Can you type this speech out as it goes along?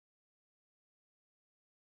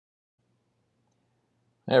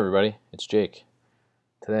Hey everybody, it's Jake.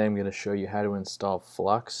 Today I'm going to show you how to install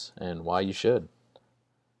FLUX and why you should.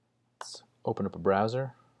 Let's open up a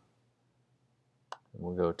browser and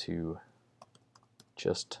we'll go to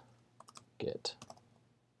just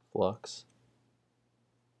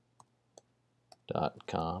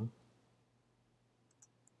getflux.com.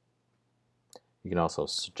 You can also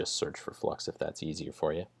just search for FLUX if that's easier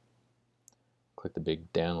for you. Click the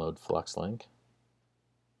big download FLUX link.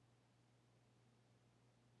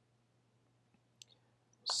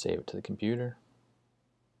 Save it to the computer.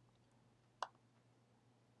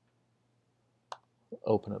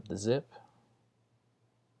 Open up the zip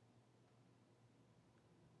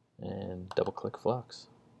and double click FLUX.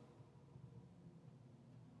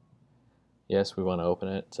 Yes, we want to open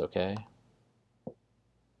it, it's okay.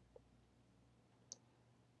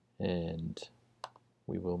 And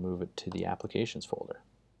we will move it to the applications folder.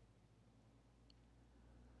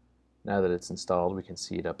 Now that it's installed, we can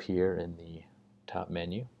see it up here in the top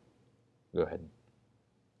menu. Go ahead and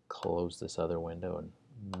close this other window and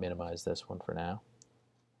minimize this one for now.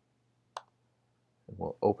 And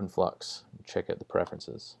we'll open FLUX and check out the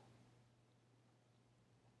preferences.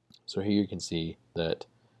 So here you can see that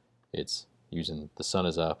it's using the sun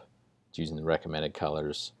is up, it's using the recommended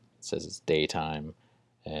colors, it says it's daytime,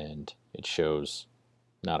 and it shows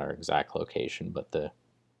not our exact location but the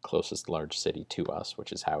closest large city to us,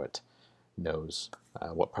 which is how it knows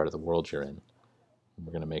what part of the world you're in.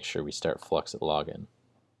 We're going to make sure we start FLUX at login.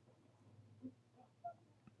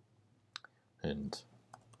 And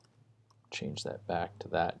change that back to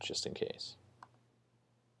that just in case.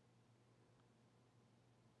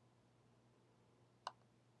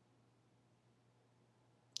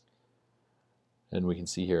 And we can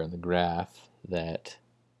see here on the graph that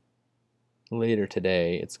later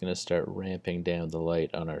today it's going to start ramping down the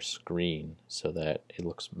light on our screen so that it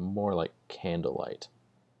looks more like candlelight.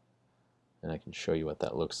 And I can show you what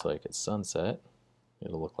that looks like at sunset.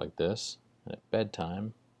 It'll look like this. And at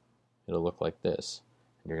bedtime, it'll look like this.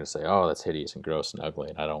 And you're going to say, oh, that's hideous and gross and ugly,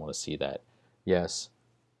 and I don't want to see that. Yes,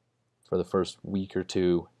 for the first week or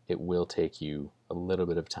two, it will take you a little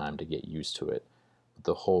bit of time to get used to it. But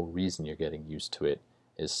the whole reason you're getting used to it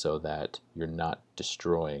is so that you're not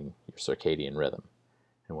destroying your circadian rhythm.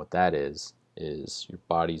 And what that is your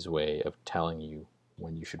body's way of telling you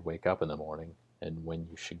when you should wake up in the morning and when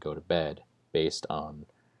you should go to bed based on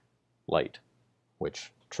light,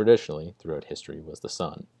 which traditionally throughout history was the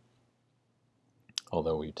sun.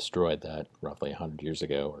 Although we destroyed that roughly 100 years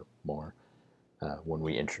ago or more when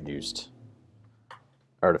we introduced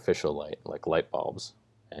artificial light like light bulbs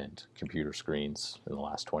and computer screens in the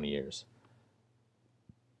last 20 years.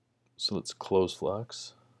 So let's close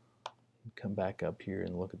FLUX, come back up here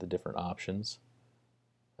and look at the different options.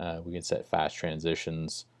 We can set fast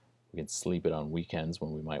transitions, we can sleep it on weekends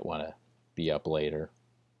when we might want to be up later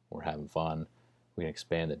or having fun. We can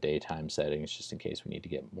expand the daytime settings just in case we need to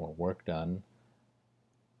get more work done.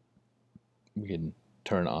 We can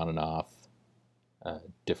turn on and off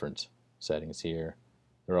different settings here.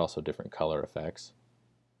 There are also different color effects.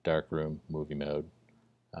 Dark room, movie mode.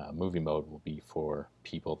 Movie mode will be for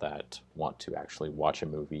people that want to actually watch a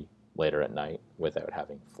movie later at night without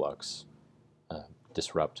having FLUX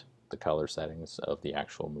disrupt the color settings of the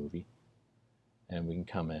actual movie. And we can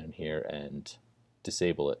come in here and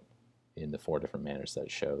disable it in the 4 different manners that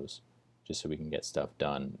it shows, just so we can get stuff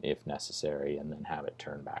done if necessary and then have it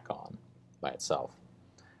turn back on by itself.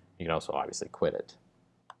 You can also obviously quit it.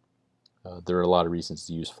 There are a lot of reasons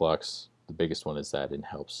to use FLUX. The biggest one is that it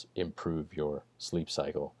helps improve your sleep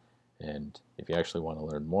cycle. And if you actually want to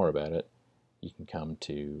learn more about it, you can come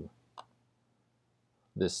to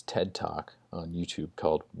this TED Talk on YouTube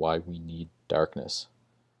called Why We Need Darkness.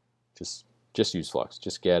 Just use FLUX.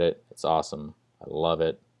 Just get it. It's awesome. I love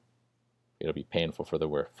it. It'll be painful for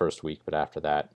the first week, but after that,